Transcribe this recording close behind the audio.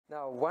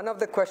Now, one of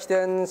the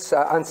questions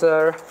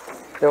answer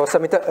that was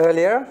submitted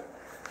earlier,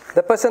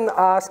 the person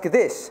asked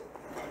this.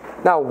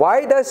 Now,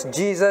 why does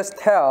Jesus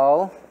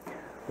tell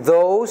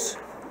those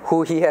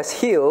who he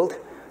has healed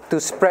to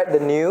spread the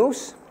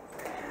news,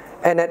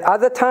 and at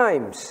other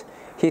times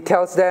he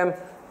tells them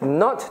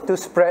not to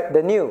spread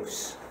the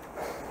news?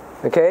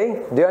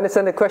 Okay, do you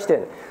understand the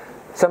question?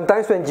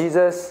 Sometimes when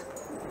Jesus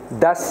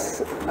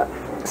does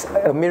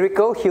a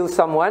miracle, heals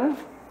someone,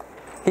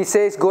 he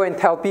says, go and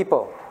tell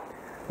people.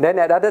 Then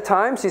at other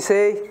times, he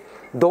says,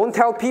 don't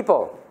tell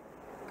people.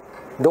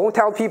 Don't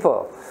tell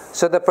people.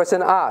 So the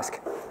person asks,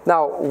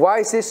 now, why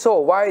is this so?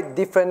 Why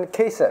different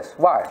cases?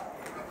 Why?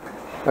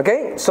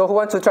 Okay, so who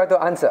wants to try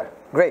to answer?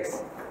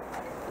 Grace.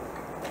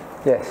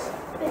 Yes.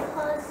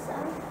 Because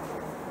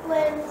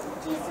when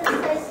Jesus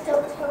says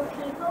don't tell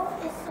people,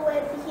 it's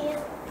when he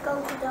is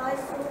going to die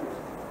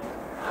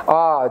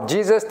soon.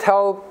 Jesus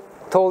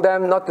told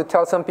them not to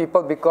tell some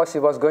people because he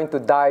was going to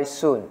die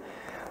soon.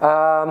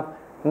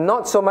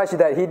 Not so much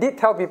that. He did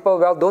tell people,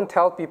 well, don't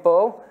tell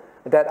people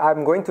that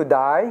I'm going to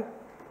die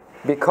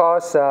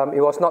because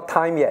it was not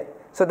time yet.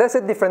 So that's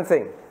a different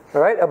thing,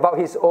 all right? About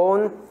his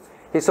own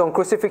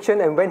crucifixion,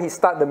 and when he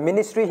started the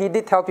ministry, he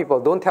did tell people,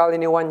 don't tell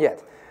anyone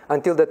yet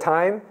until the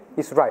time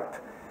is ripe.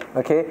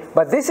 Okay?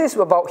 But this is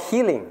about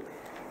healing,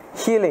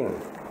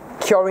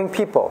 curing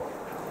people.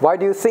 Why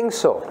do you think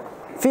so?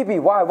 Phoebe,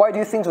 why? Why do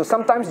you think so?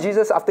 Sometimes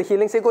Jesus, after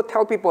healing, say, go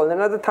tell people. And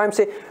another time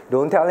say,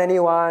 don't tell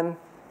anyone.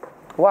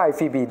 Why,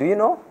 Phoebe? Do you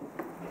know?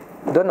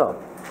 Don't know.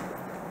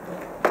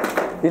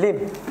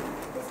 Ilim?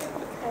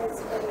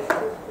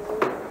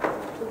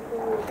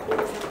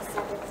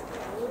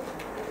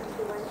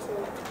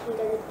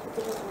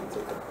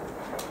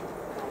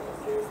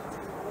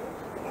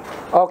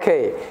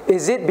 Okay,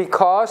 is it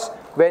because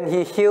when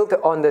he healed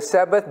on the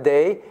Sabbath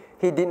day,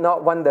 he did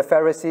not want the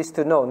Pharisees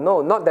to know?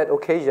 No, not that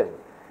occasion,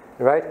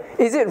 right?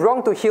 Is it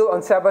wrong to heal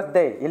on Sabbath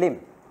day,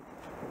 Ilim?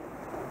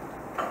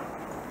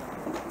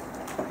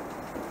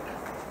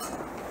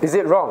 Is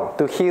it wrong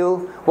to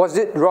heal? Was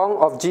it wrong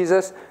of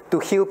Jesus to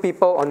heal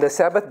people on the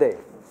Sabbath day?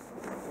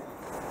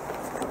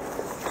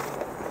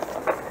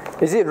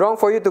 Is it wrong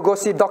for you to go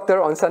see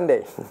doctor on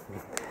Sunday?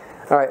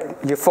 All right,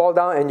 you fall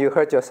down and you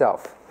hurt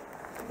yourself.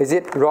 Is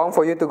it wrong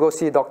for you to go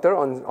see a doctor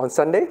on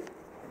Sunday?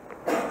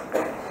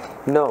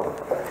 No.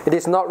 It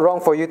is not wrong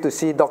for you to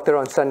see a doctor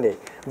on Sunday.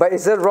 But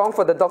is it wrong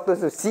for the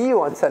doctors to see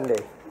you on Sunday?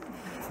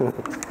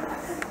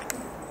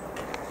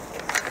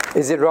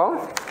 Is it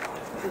wrong?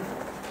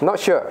 Not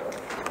sure.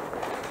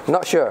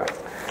 Not sure.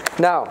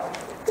 Now,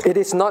 it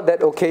is not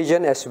that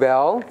occasion as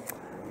well.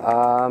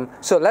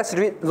 So let's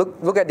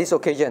look at these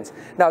occasions.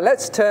 Now,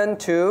 let's turn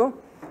to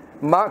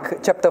Mark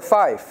chapter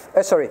 5.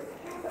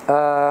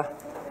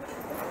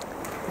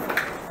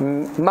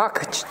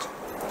 Mark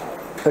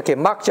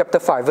chapter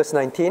 5, verse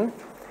 19.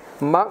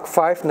 Mark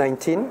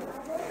 5:19.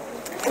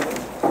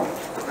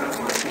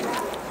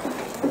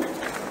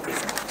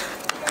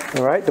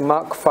 All right,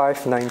 Mark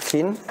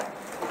 5:19.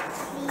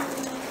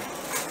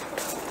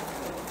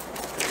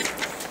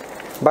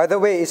 By the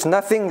way, it's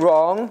nothing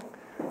wrong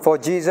for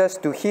Jesus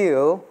to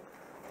heal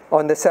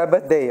on the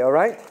Sabbath day, all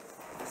right?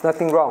 It's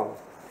nothing wrong.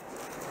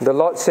 The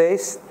Lord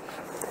says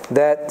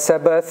that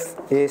Sabbath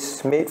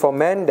is made for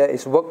man, that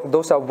is work,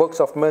 those are works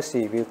of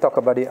mercy. We'll talk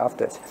about it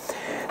after.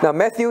 Now,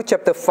 Mark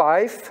chapter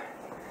 5,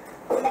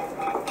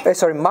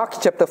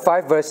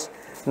 verse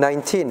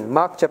 19.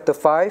 Mark chapter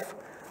 5,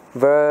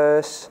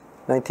 verse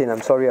 19.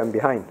 I'm sorry, I'm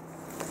behind.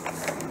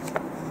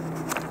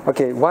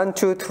 Okay, 1,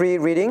 2, 3,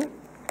 reading.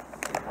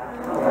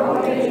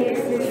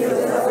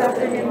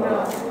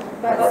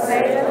 But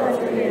saith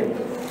unto him,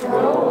 go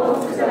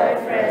home to thy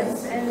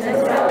friends, and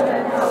tell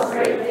them how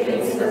great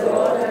things the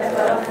Lord hath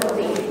done for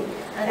thee,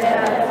 and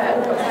that I have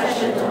had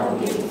compassion on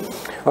thee.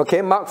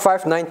 Okay, Mark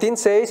 5:19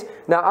 says,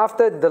 now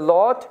after the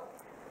Lord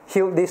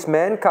healed this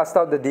man, cast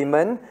out the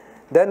demon,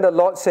 then the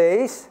Lord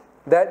says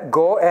that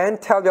go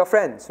and tell your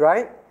friends,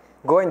 right?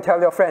 Go and tell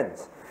your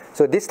friends.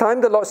 So this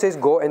time the Lord says,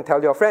 go and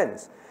tell your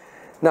friends.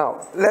 Now,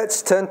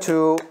 let's turn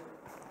to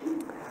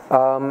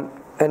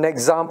an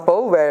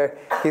example where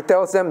he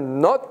tells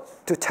them not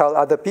to tell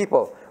other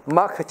people.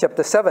 Mark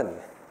chapter 7,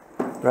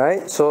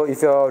 right? So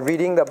if you're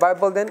reading the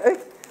Bible, then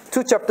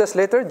 2 chapters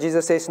later,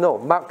 Jesus says no.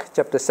 Mark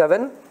chapter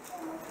 7,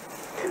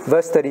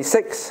 verse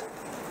 36.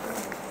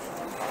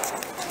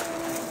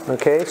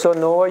 Okay, so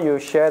Noah, you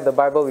share the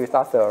Bible with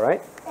Arthur,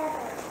 right?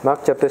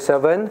 Mark chapter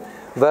 7,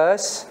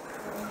 verse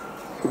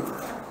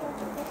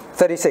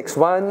 36.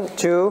 1,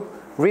 2,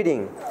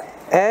 reading.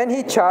 And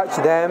he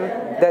charged them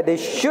that they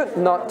should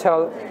not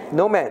tell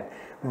no man.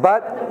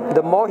 But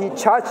the more he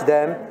charged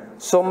them,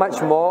 so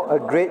much more a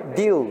great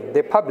deal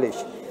they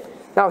published.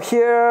 Now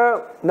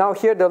here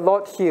the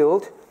Lord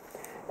healed,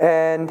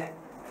 and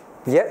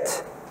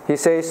yet he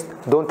says,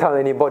 don't tell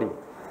anybody.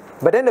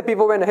 But then the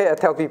people went ahead and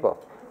tell people.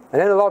 And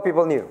then a lot of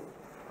people knew.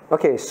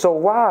 Okay, so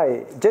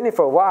why?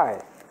 Jennifer,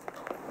 why?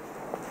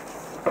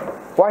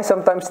 Why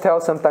sometimes tell,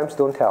 sometimes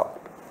don't tell?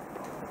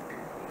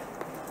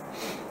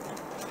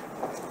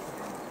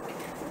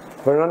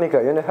 Veronica,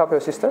 you want to help your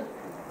sister?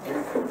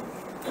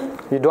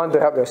 You don't want to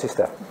help your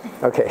sister.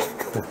 Okay.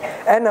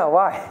 Anna,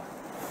 why?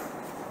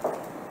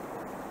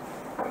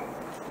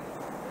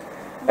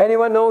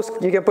 Anyone knows?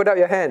 You can put up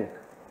your hand.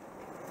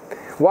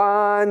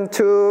 1,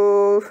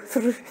 2,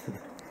 3.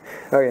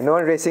 Okay, no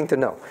one raising to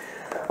know.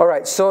 All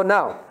right, so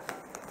now,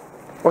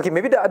 okay,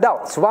 maybe the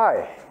adults.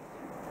 Why?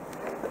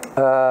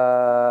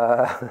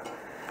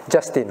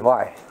 Justin,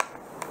 why?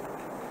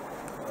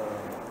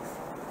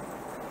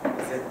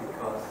 Is it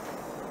because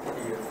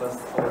he first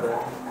told them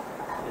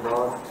in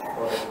order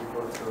for the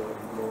people to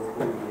know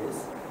who he is,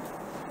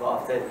 but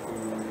after that he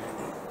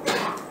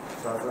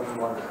doesn't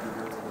want the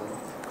people to know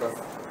because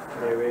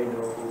they already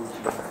know who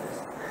Jesus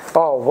is?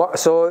 Oh, what?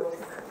 So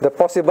the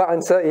possible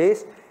answer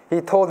is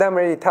he told them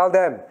already. Tell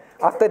them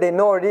after they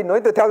know already. No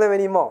need to tell them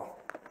anymore.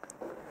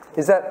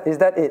 Is that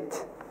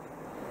it?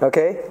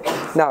 Okay.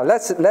 Now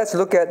let's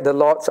look at the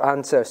Lord's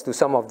answers to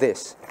some of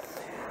this.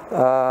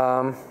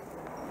 Now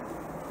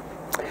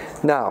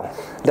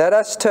let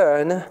us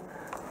turn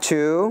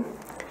to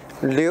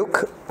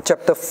Luke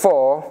chapter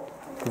 4,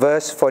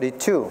 verse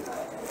 42.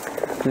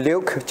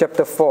 Luke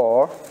chapter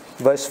 4,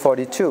 verse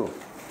 42.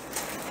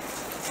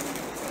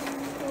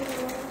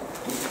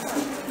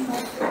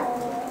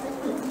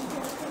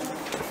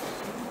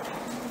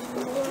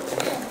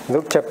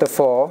 Luke chapter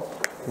 4,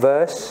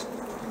 verse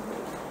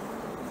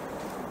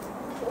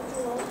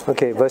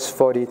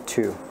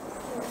 42.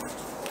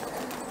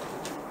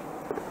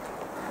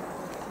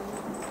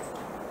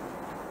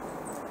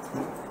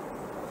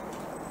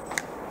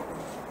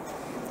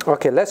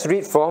 Okay, let's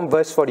read from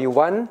verse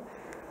 41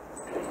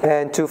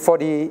 and to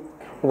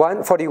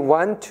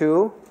 41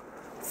 to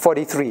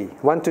 43.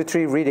 1 to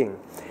 3 reading.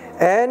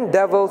 And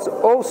devils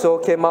also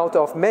came out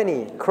of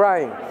many,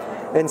 crying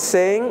and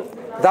saying,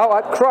 Thou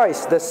art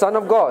Christ, the Son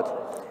of God.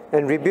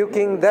 And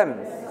rebuking them,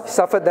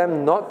 suffered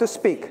them not to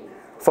speak,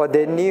 for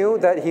they knew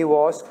that he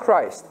was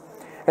Christ.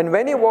 And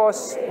when it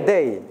was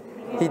day,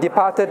 he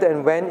departed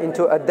and went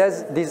into a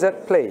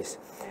desert place.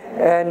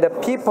 And the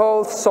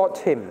people sought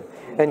him,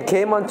 and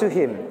came unto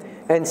him,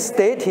 and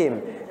stayed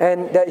him,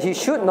 and that he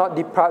should not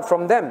depart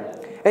from them.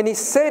 And he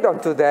said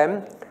unto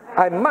them,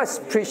 I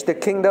must preach the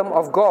kingdom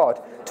of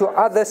God to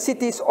other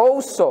cities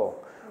also,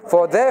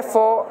 for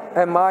therefore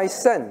am I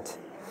sent.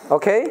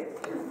 Okay?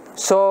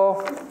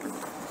 So,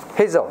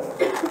 Hazel,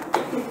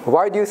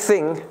 why do you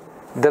think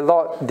the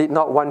Lord did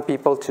not want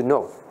people to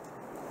know?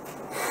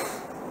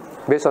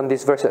 Based on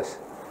these verses.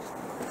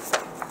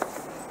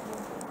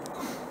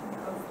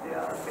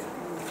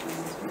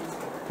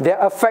 They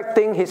are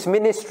affecting his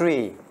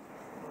ministry.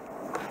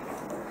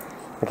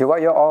 Okay,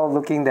 what you're all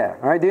looking there,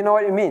 right? Do you know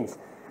what it means?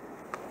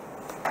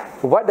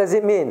 What does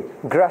it mean?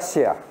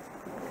 Gracia.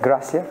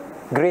 Gracia?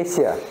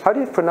 Gracia. How do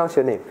you pronounce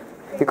your name?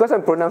 Because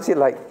I'm pronouncing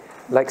it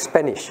like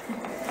Spanish.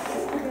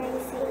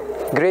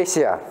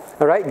 Gracia.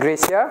 All right,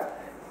 Gracia.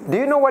 Do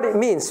you know what it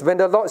means when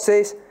the Lord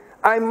says,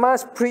 I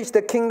must preach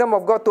the kingdom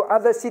of God to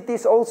other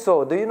cities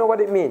also? Do you know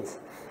what it means?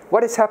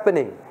 What is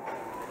happening?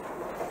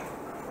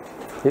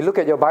 You look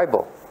at your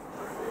Bible.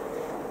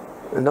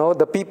 You know,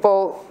 the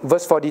people,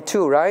 verse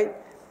 42, right?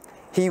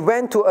 He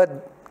went to a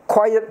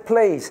quiet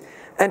place,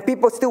 and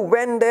people still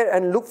went there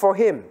and looked for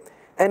him.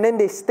 And then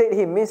they stayed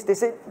him. Means they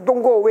said,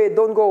 don't go away,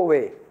 don't go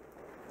away.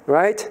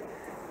 Right?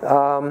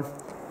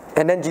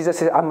 And then Jesus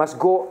said, I must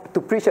go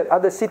to preach at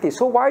other cities.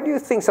 So why do you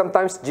think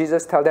sometimes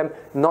Jesus tells them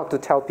not to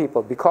tell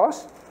people?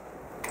 Because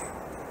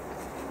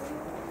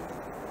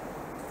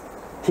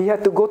he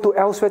had to go to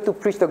elsewhere to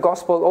preach the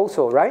gospel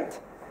also, right?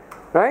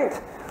 Right?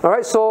 All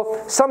right,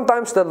 so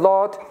sometimes the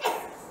Lord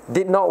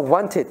did not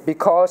want it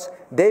because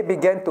they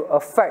began to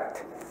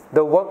affect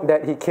the work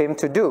that he came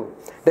to do.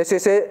 They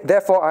say,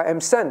 therefore I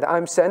am sent.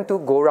 I'm sent to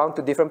go around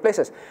to different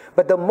places.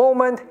 But the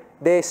moment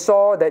they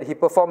saw that he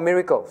performed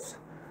miracles,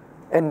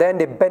 and then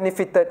they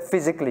benefited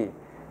physically,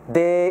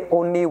 they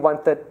only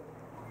wanted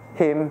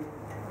him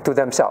to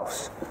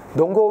themselves.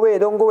 Don't go away,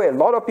 don't go away. A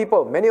lot of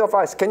people, many of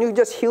us, can you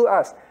just heal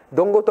us?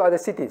 Don't go to other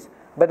cities.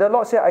 But the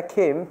Lord said, I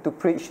came to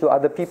preach to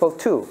other people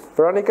too.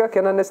 Veronica,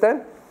 can you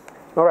understand?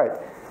 All right.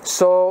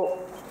 So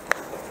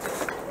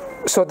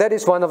that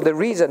is one of the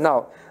reasons.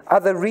 Now,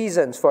 other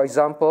reasons, for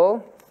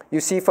example, you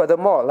see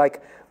furthermore,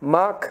 like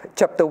Mark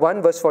chapter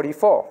 1, verse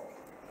 44.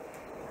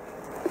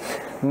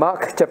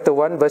 Mark chapter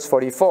 1, verse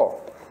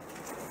 44.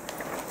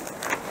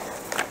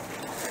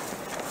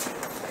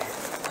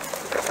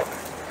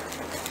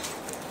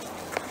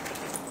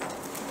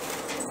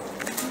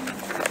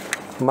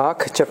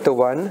 Mark chapter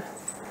 1,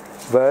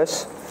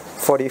 verse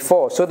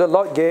 44. So the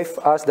Lord gave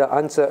us the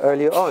answer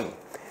earlier on.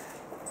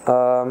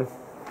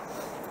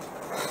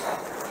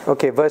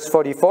 Okay, verse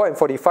 44 and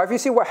 45. You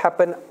see what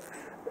happened?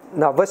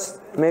 Now, verse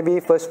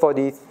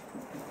 40.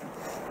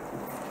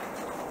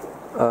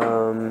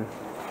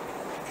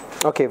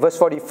 Okay, verse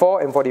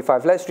 44 and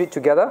 45. Let's read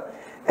together.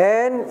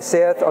 And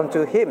saith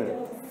unto him,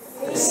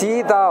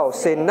 See thou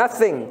say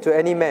nothing to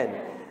any man,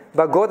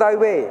 but go thy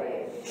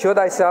way, show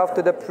thyself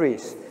to the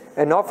priest,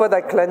 and offer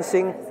thy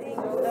cleansing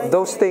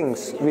those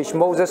things which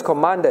Moses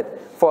commanded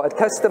for a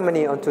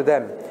testimony unto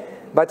them.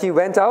 But he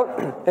went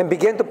out and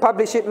began to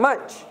publish it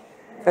much.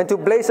 and to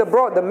blaze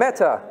abroad the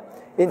matter,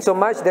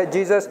 insomuch that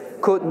Jesus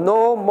could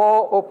no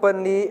more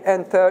openly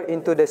enter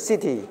into the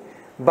city,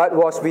 but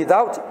was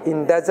without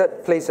in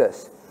desert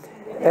places.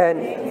 And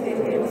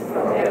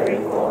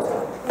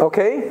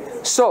okay,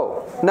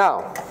 so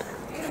now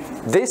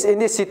in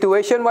this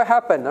situation, what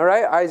happened? All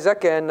right,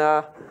 Isaac and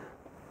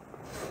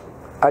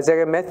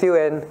Matthew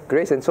and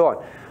Grace and so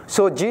on.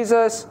 So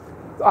Jesus,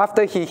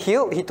 after he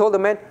healed, he told the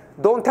man,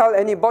 don't tell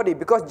anybody,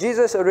 because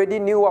Jesus already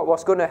knew what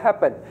was going to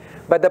happen.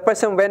 But the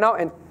person went out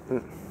and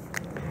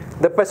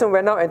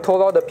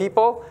told all the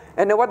people.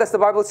 And then what does the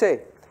Bible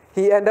say?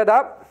 He ended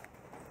up,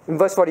 in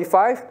verse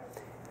 45,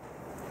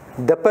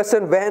 the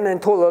person went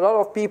and told a lot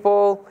of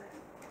people,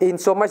 in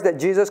so much that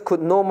Jesus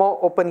could no more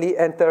openly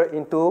enter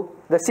into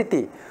the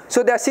city.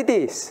 So there are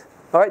cities.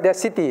 All right, there are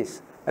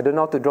cities. I don't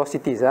know how to draw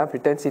cities.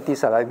 Pretend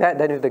cities are like that.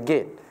 Then with the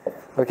gate.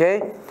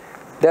 Okay?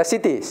 There are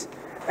cities.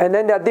 And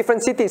then there are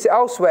different cities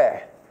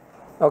elsewhere.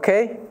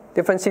 Okay?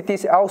 Different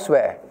cities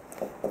elsewhere.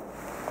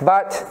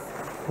 But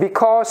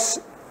because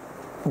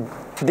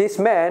this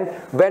man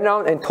went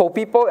out and told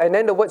people, and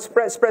then the word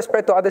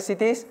spread to other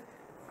cities,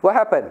 what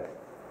happened?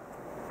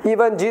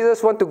 Even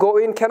Jesus want to go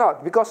in,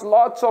 cannot, because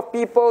lots of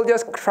people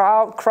just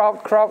crowd.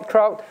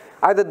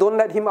 Either don't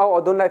let him out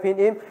or don't let him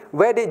in.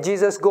 Where did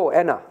Jesus go,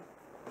 Anna?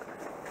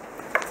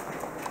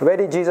 Where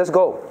did Jesus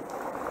go?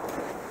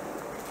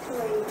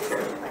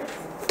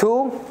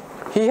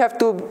 He have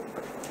to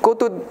go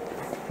to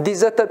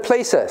deserted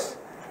places.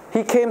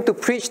 He came to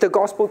preach the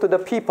gospel to the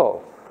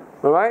people.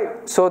 All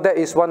right? So that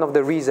is one of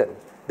the reasons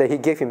that he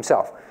gave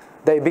himself.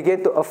 That it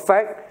began to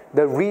affect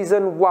the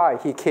reason why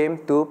he came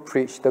to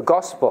preach the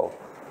gospel.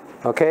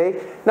 Okay?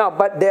 Now,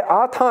 but there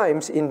are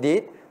times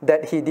indeed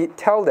that he did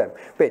tell them.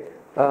 Wait.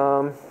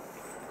 Now,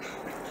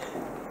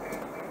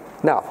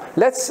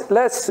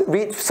 let's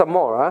read some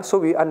more so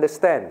we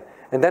understand.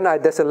 And then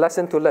there's a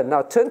lesson to learn.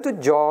 Now, turn to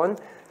John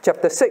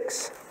chapter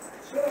 6.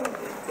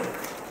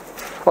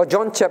 Or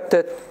John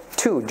chapter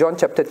 2. John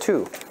chapter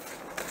 2.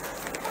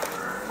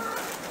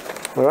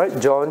 All right,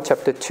 John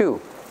chapter 2.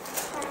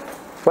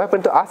 What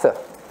happened to Arthur?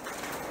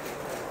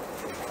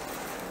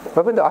 What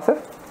happened to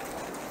Arthur?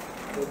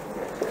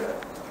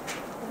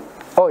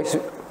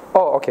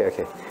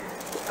 Okay.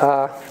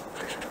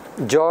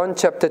 John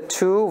chapter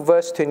 2,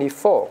 verse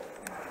 24.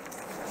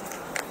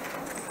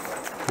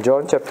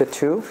 John chapter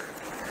 2,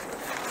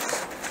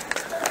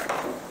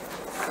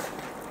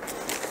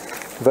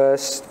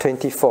 verse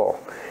 24.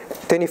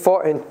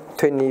 24 and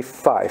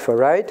 25, all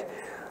right?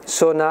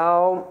 So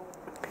now,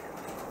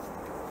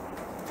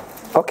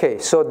 okay,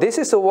 so this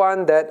is the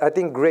one that I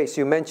think, Grace,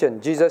 you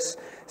mentioned. Jesus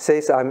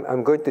says,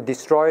 I'm going to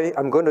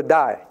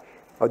die.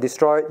 Or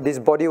destroy, this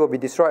body will be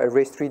destroyed and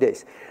raised 3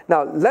 days.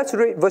 Now, let's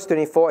read verse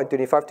 24 and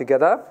 25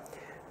 together.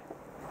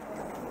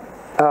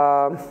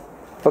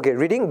 Okay,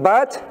 reading.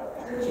 But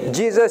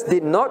Jesus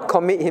did not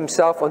commit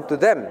himself unto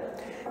them,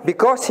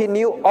 because he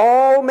knew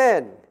all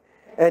men,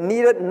 and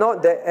needed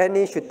not that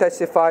any should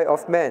testify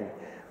of men.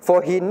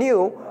 For he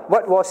knew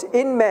what was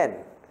in man.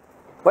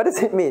 What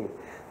does it mean?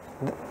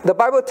 The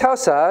Bible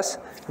tells us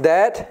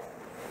that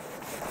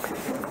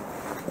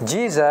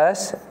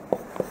Jesus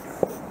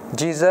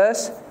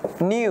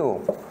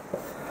knew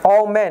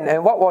all men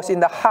and what was in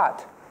the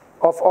heart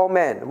of all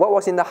men. What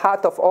was in the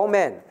heart of all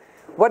men?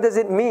 What does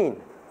it mean?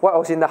 What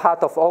was in the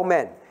heart of all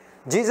men?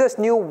 Jesus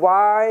knew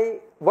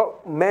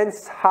what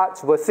men's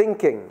hearts were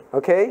thinking.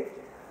 Okay?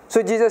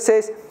 So Jesus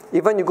says,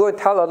 even you go and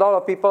tell a lot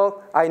of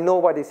people, I know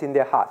what is in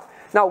their heart.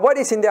 Now, what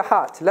is in their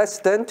heart? Let's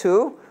turn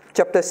to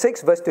chapter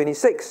 6, verse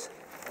 26.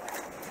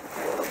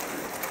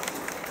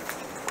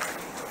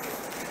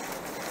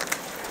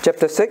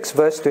 Chapter 6,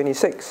 verse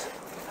 26.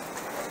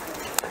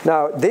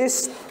 Now,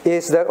 this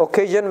is the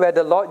occasion where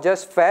the Lord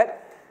just fed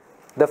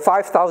the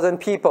 5,000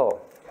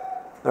 people.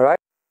 All right?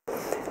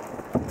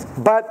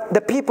 But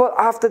the people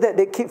after that,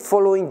 they keep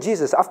following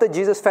Jesus. After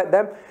Jesus fed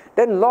them,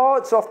 then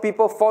lots of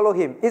people follow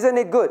him. Isn't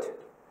it good?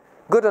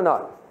 Good or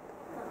not?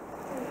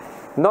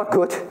 Not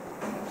good.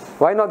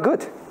 Why not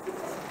good?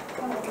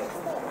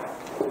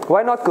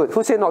 Why not good?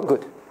 Who said not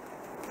good?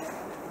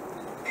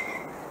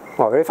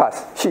 Oh, very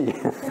fast. She.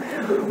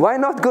 Why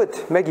not good,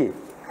 Maggie?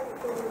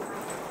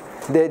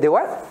 They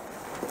what?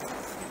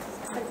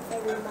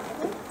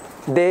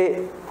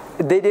 They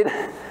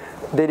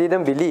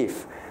didn't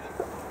believe.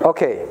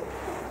 Okay.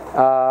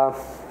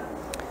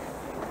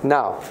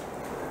 Now,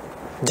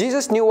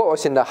 Jesus knew what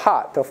was in the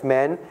heart of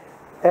man,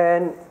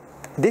 and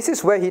this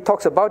is where he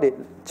talks about it.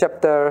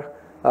 Chapter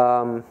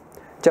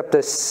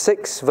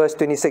 6, verse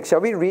 26. Shall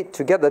we read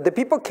together? The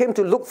people came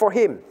to look for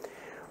him.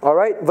 All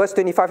right, verse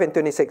 25 and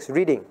 26.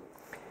 Reading.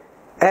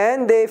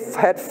 And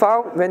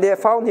when they had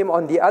found him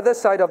on the other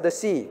side of the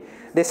sea,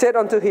 they said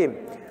unto him,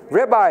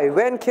 Rabbi,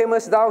 when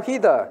camest thou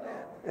hither?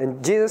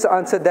 And Jesus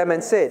answered them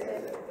and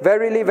said,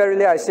 Verily,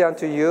 verily, I say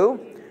unto you,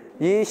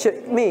 ye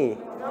seek me,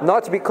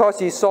 not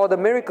because ye saw the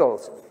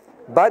miracles,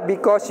 but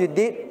because you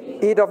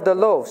did eat of the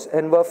loaves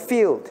and were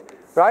filled.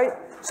 Right?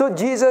 So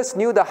Jesus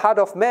knew the heart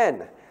of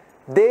man.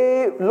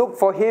 They looked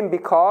for him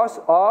because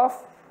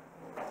of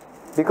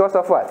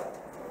what?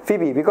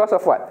 Phoebe, because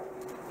of what?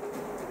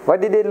 Why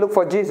did they look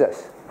for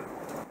Jesus?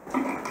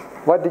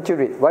 What did you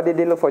read? Why did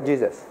they look for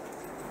Jesus?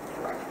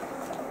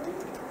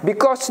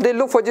 Because they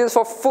look for Jesus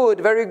for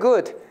food. Very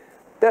good.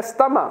 Their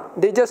stomach.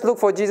 They just look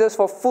for Jesus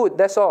for food.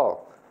 That's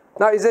all.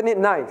 Now, isn't it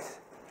nice?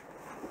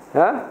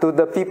 Huh? To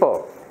the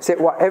people. Say,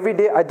 well, every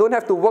day I don't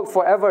have to work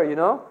forever, you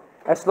know.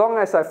 As long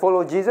as I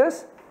follow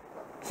Jesus,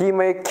 He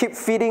may keep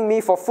feeding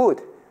me for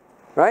food.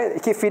 Right? He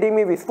keep feeding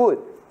me with food.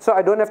 So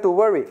I don't have to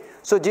worry.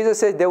 So Jesus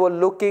says they were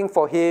looking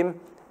for Him,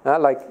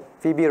 like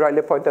Phoebe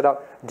rightly pointed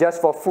out,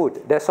 just for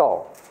food. That's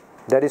all.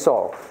 That is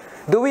all.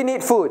 Do we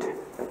need food?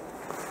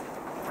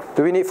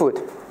 Do we need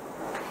food?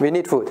 We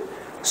need food.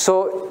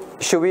 So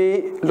should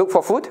we look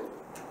for food?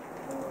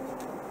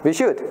 We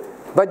should.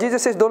 But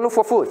Jesus says don't look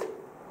for food.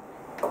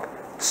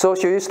 So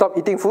should you stop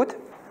eating food?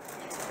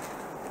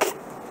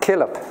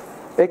 Caleb.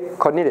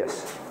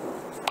 Cornelius.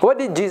 What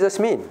did Jesus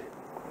mean?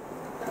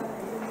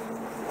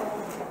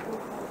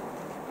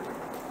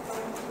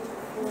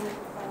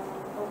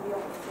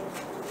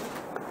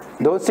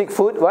 Don't seek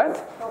food,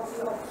 what?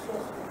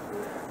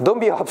 Don't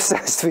be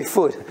obsessed with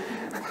food.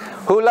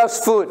 Who loves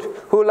food?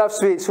 Who loves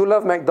sweets? Who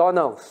loves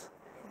McDonald's?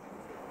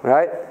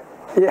 Right?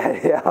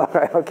 Yeah, all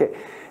right, okay.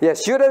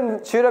 Yes,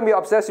 shouldn't be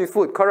obsessed with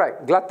food,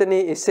 correct.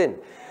 Gluttony is sin.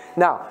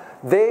 Now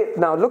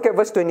look at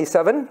verse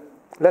 27.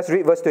 Let's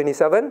read verse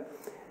 27.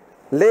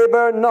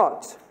 Labor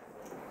not.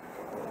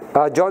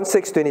 John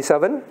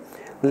 6:27.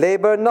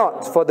 Labor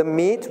not for the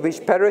meat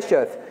which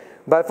perisheth,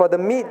 but for the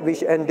meat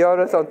which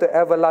endureth unto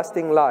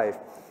everlasting life,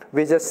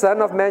 which the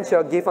Son of Man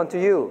shall give unto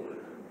you.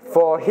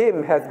 For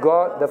Him hath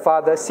God the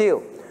Father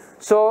sealed.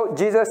 So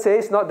Jesus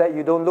says not that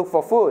you don't look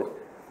for food.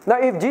 Now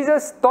if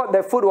Jesus thought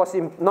that food was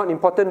not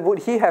important, would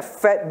He have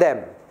fed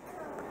them?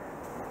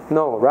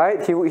 No,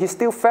 right? He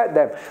still fed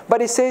them.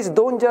 But He says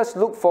don't just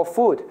look for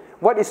food.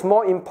 What is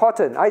more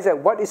important?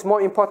 Isaac, what is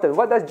more important?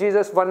 What does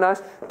Jesus want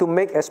us to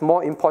make as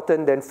more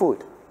important than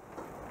food?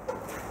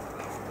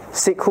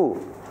 Seek who?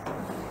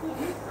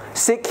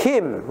 Seek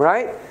Him,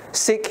 right?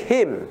 Seek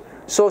Him.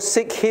 So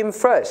seek Him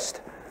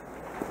first.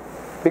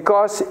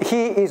 Because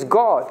He is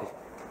God.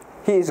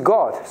 He is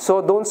God.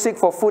 So don't seek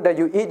for food that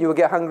you eat, you will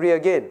get hungry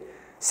again.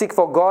 Seek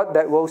for God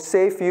that will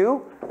save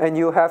you and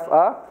you have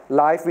a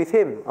life with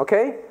Him.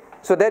 Okay?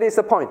 So that is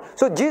the point.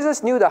 So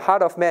Jesus knew the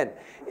heart of man.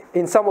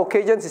 In some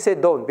occasions He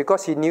said don't,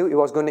 because He knew it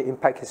was going to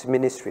impact His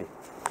ministry.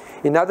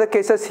 In other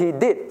cases He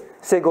did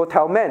say go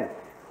tell men.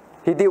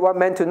 He did want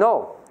men to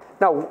know.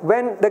 Now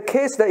when the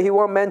case that He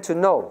want men to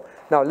know,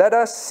 now let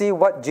us see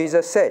what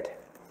Jesus said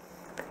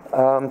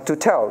to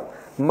tell.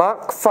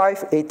 Mark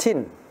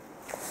 5:18.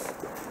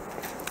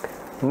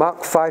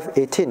 Mark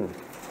 5:18.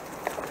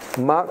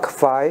 Mark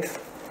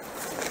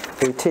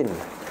 5:18.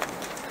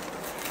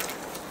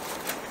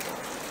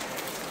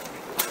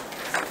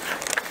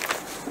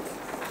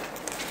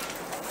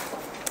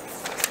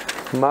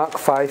 Mark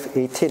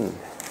 5:18.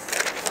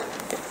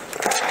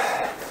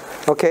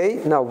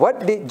 Okay, now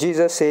what did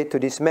Jesus say to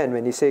this man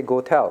when He said go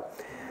tell?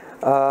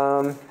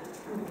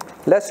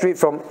 Let's read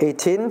from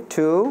 18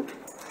 to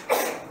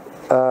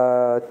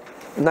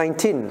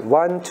 19.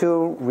 1,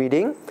 2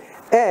 reading.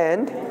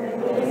 And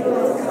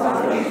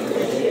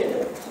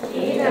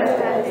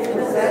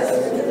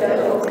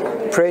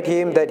prayed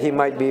Him that He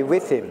might be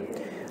with him.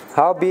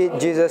 Howbeit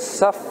Jesus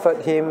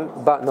suffered him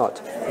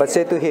but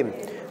said to him,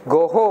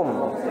 Go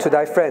home to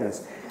thy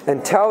friends,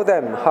 and tell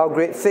them how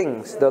great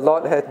things the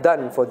Lord hath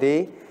done for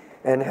thee,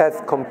 and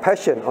hath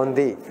compassion on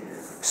thee.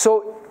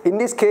 So in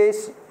this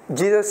case,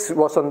 Jesus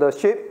was on the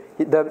ship.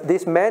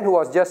 This man who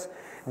was just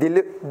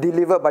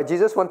delivered by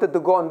Jesus wanted to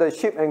go on the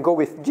ship and go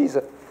with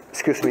Jesus.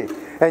 Excuse me.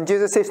 And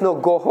Jesus says, no,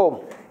 go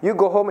home. You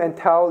go home and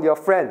tell your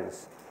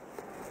friends.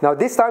 Now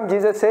this time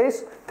Jesus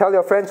says, tell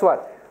your friends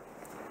what?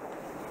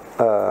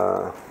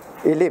 Anna,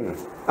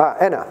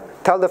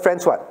 tell the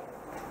friends what?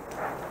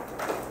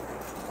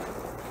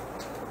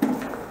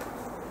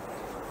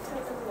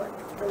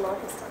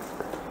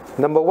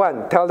 Number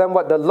 1, tell them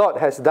what the Lord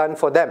has done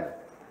for them.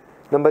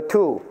 Number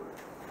 2,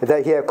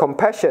 that He had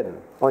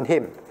compassion on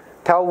him.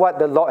 Tell what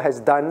the Lord has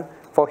done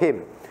for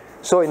him.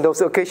 So in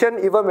those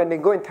occasions, even when they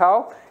go and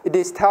tell, it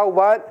is tell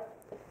what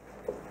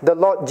the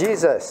Lord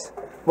Jesus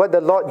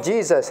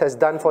has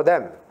done for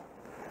them.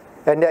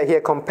 And that He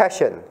had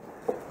compassion.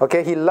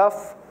 Okay, He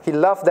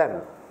loved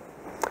them.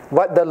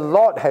 What the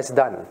Lord has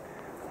done.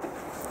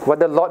 What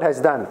the Lord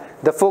has done.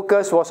 The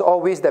focus was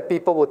always that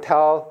people would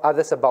tell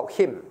others about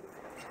Him.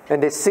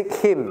 And they seek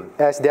Him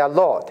as their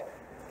Lord.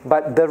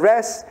 But the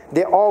rest,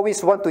 they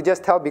always want to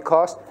just tell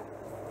because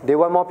they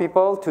want more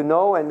people to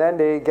know, and then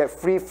they get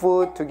free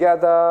food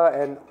together,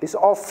 and it's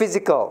all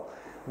physical.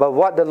 But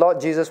what the Lord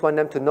Jesus wants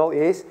them to know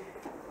is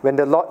when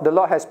the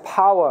Lord has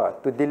power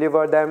to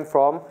deliver them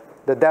from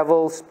the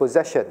devil's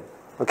possession.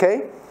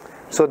 Okay?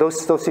 So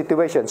those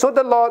situations. So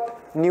the Lord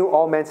knew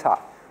all men's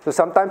heart. So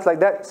sometimes like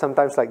that,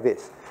 sometimes like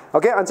this.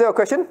 Okay, answer your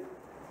question?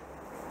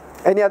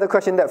 Any other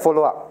question that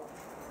follow up?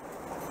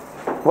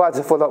 What's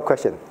the follow-up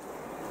question?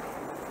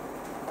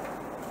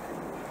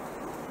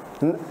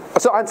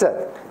 So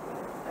answer.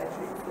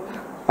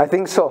 I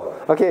think so.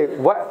 Okay,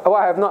 what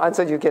I have not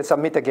answered, you can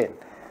submit again.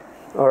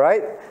 All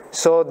right?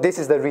 So this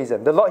is the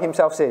reason. The Lord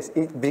himself says,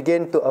 it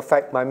began to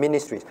affect my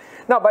ministries.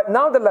 But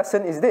now the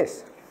lesson is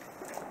this.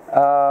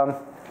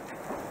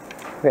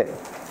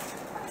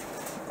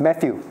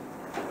 Matthew.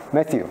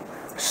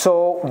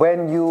 So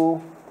when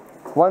you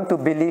want to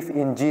believe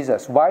in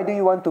Jesus, why do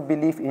you want to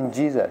believe in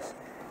Jesus?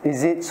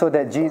 Is it so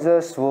that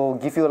Jesus will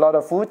give you a lot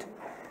of food?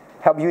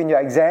 Help you in your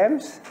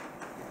exams?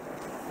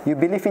 You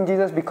believe in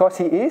Jesus because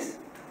he is?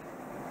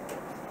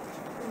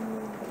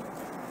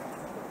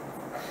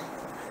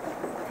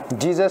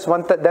 Jesus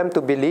wanted them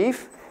to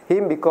believe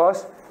him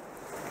because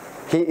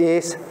he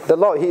is the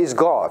Lord, he is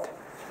God.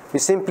 You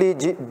simply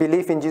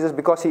believe in Jesus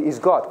because he is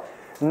God.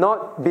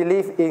 Not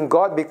believe in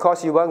God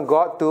because you want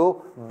God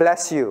to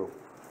bless you.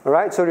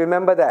 Alright, so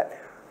remember that.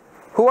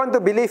 Who want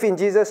to believe in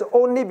Jesus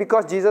only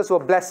because Jesus will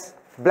bless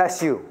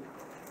you?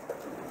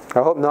 I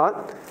hope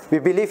not. We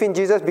believe in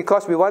Jesus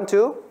because we want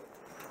to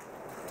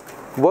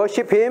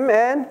worship him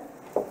and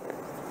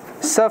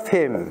serve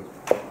him.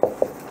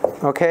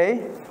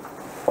 Okay?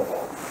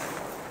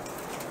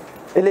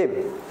 Elim,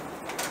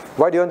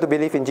 why do you want to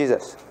believe in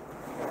Jesus?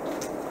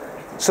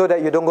 So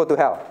that you don't go to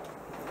hell.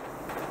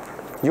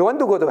 You want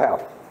to go to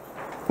hell?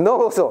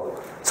 No,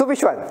 also. So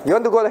which one? You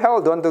want to go to hell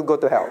or don't want to go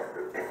to hell?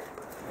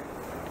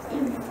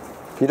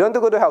 You don't want to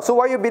go to hell. So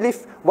why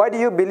do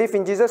you believe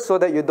in Jesus? So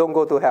that you don't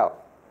go to hell?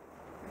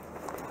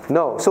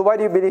 No. So why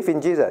do you believe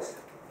in Jesus?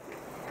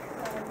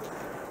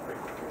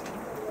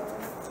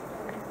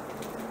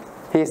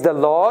 He is the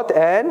Lord,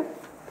 and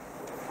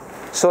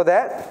so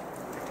that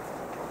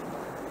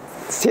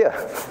it's here.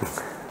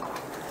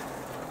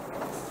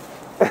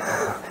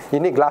 You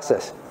need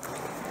glasses.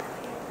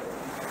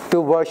 To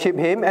worship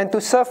him and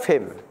to serve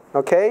him.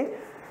 Okay?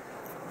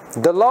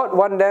 The Lord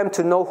wants them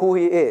to know who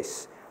he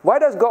is. Why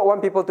does God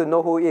want people to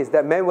know who he is?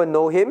 That men will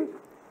know him,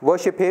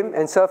 worship him,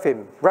 and serve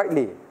him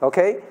rightly.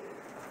 Okay?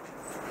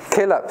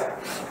 Caleb,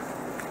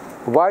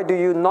 why do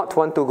you not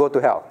want to go to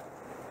hell?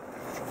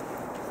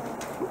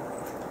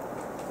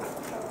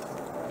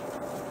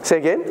 Say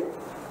again?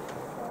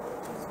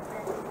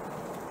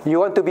 You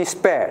want to be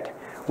spared.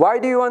 Why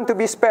do you want to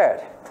be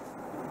spared?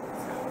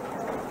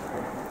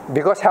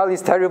 Because hell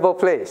is a terrible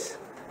place.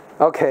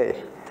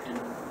 Okay.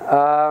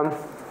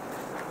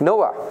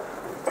 Noah,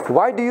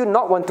 why do you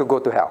not want to go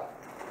to hell?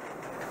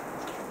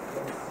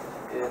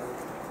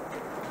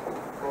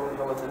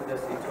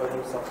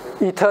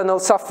 Eternal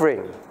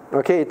suffering.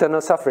 Okay,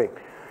 eternal suffering.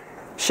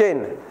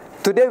 Shane,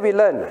 today we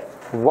learn,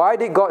 why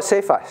did God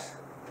save us?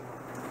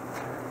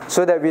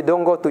 So that we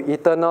don't go to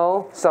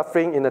eternal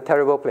suffering in a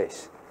terrible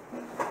place.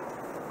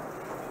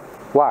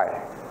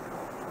 Why?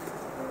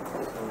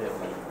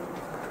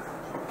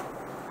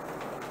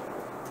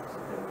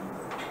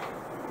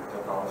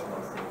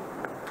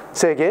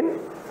 Say again?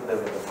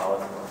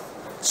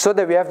 So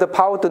that we have the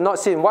power to not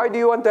sin. Why do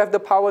you want to have the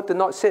power to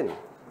not sin?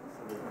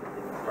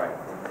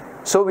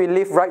 So we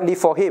live rightly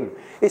for him.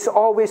 It's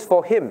always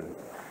for him.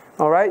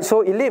 Alright,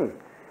 so Elim,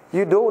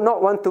 you do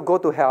not want to go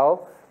to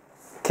hell.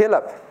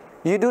 Caleb,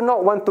 you do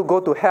not want to go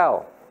to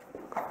hell.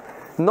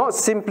 Not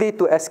simply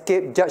to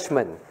escape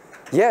judgment.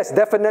 Yes,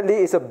 definitely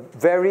it's a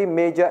very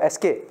major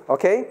escape.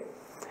 Okay?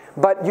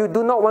 But you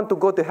do not want to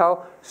go to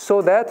hell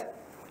so that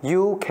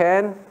you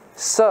can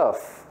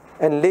serve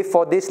and live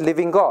for this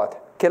living God.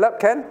 Caleb,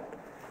 Ken?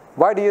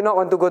 Why do you not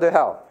want to go to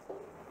hell?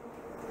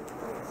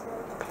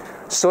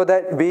 So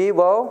that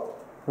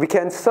we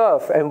can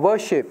serve and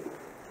worship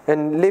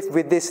and live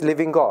with this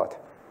living God.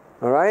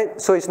 Alright?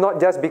 So it's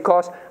not just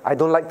because I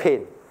don't like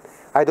pain.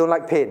 I don't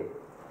like pain.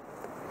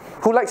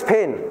 Who likes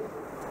pain?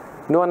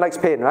 No one likes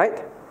pain,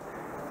 right?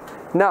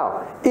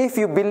 Now, if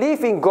you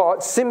believe in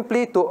God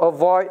simply to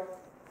avoid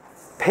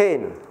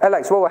pain,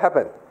 Alex, what will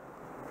happen?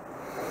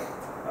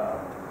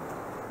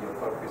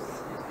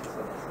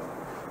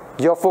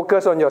 Your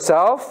focus on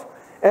yourself,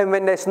 and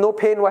when there's no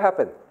pain, what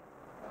happens?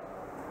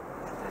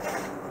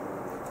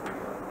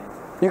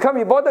 You can't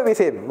be bothered with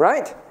him,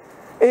 right?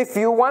 If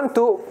you want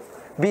to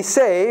be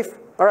saved,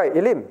 all right,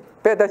 Elim,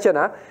 pay attention.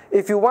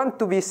 If you want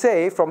to be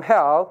saved from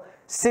hell,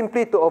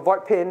 simply to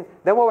avoid pain,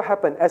 then what will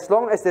happen? As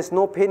long as there's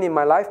no pain in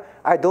my life,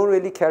 I don't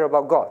really care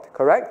about God,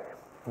 correct?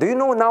 Do you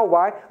know now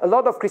why? A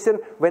lot of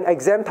Christians, when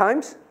exam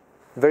times,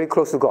 very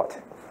close to God.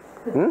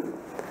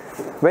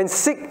 When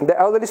sick, the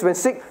elderly, when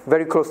sick,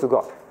 very close to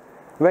God.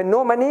 When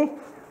no money,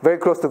 very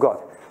close to God.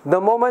 The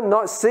moment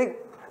not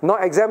sick,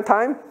 not exam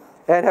time,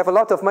 and have a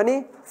lot of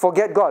money,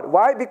 forget God.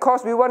 Why?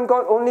 Because we want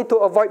God only to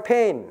avoid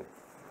pain.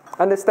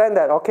 Understand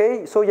that,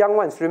 okay? So young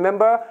ones,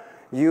 remember,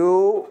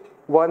 you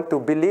want to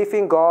believe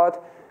in God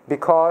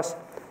because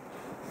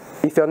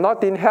if you're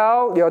not in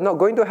hell, you're not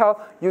going to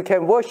hell, you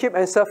can worship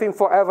and serve him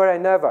forever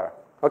and ever.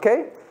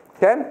 Okay?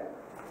 Ken?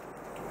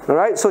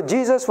 Alright, so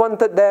Jesus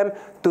wanted them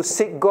to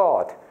seek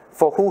God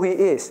for who he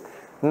is,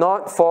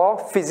 not for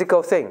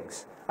physical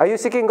things. Are you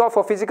seeking God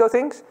for physical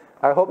things?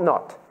 I hope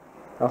not.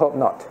 I hope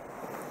not.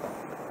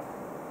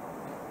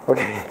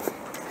 Okay.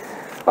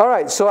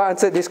 Alright, so I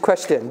answered this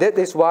question. That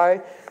is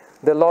why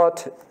the Lord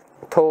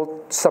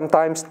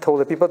sometimes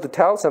told the people to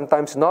tell,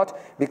 sometimes not,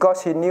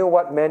 because he knew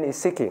what man is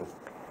seeking.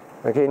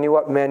 Okay, he knew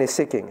what man is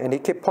seeking, and he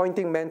kept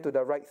pointing men to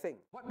the right thing.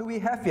 What do we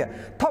have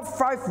here? Top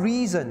 5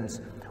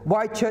 reasons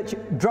why church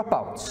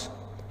dropouts,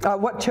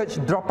 what church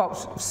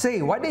dropouts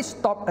say, why they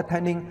stop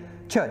attending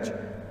church.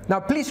 Now,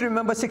 please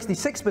remember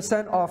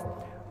 66% of,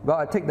 well,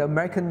 I take the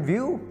American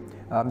view,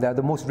 they are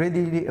the most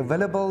readily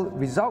available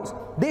results.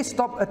 They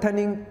stop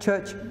attending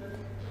church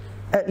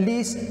at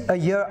least a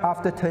year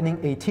after turning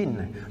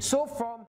 18. So from